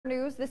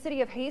News, the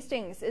city of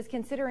Hastings is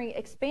considering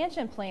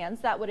expansion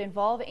plans that would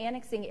involve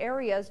annexing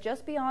areas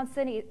just beyond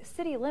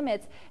city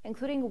limits,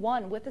 including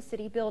one with a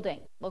city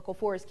building. Local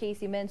 4's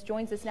Casey Mintz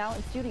joins us now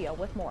in studio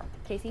with more.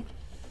 Casey?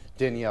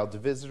 Danielle,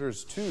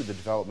 visitors to the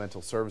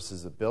Developmental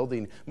Services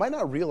building might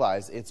not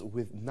realize it's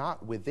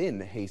not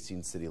within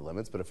Hastings city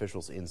limits, but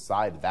officials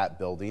inside that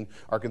building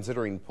are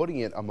considering putting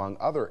it among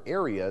other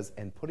areas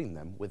and putting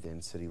them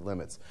within city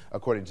limits.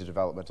 According to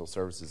Developmental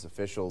Services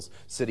officials,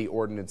 city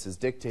ordinances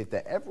dictate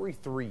that every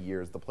 3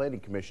 years the Planning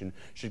Commission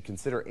should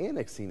consider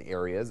annexing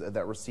areas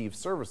that receive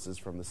services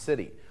from the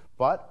city,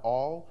 but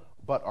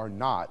are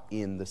not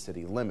in the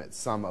city limits.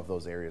 Some of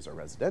those areas are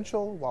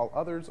residential, while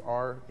others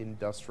are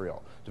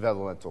industrial.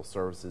 Developmental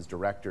Services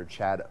Director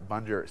Chad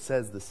Bunger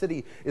says the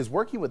city is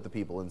working with the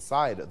people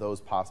inside those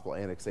possible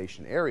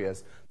annexation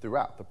areas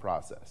throughout the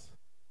process.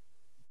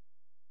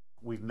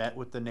 We've met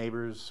with the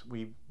neighbors.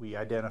 We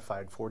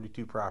identified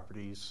 42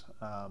 properties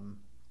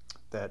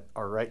that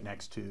are right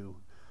next to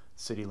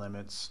city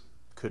limits,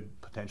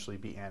 could potentially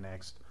be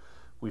annexed.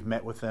 We've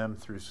met with them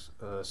through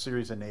a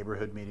series of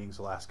neighborhood meetings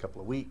the last couple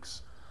of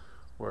weeks.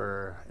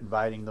 We're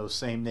inviting those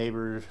same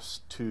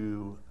neighbors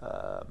to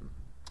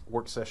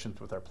work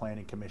sessions with our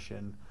Planning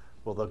Commission.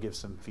 Well, they'll give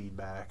some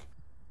feedback.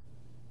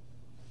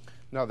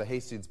 Now, the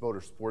Hastings Motor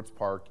Sports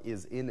Park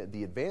is in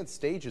the advanced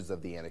stages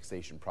of the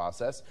annexation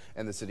process,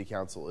 and the City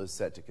Council is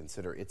set to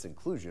consider its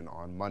inclusion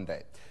on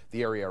Monday.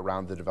 The area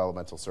around the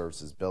Developmental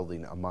Services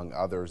building, among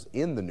others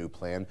in the new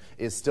plan,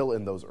 is still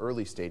in those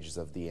early stages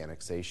of the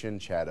annexation.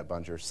 Chad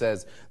Bunger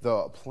says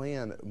the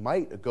plan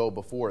might go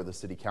before the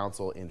City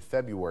Council in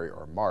February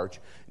or March,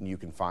 and you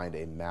can find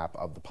a map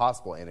of the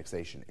possible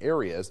annexation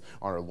areas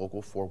on our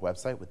Local 4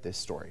 website with this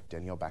story.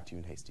 Danielle, back to you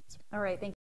in Hastings. All right, thank you.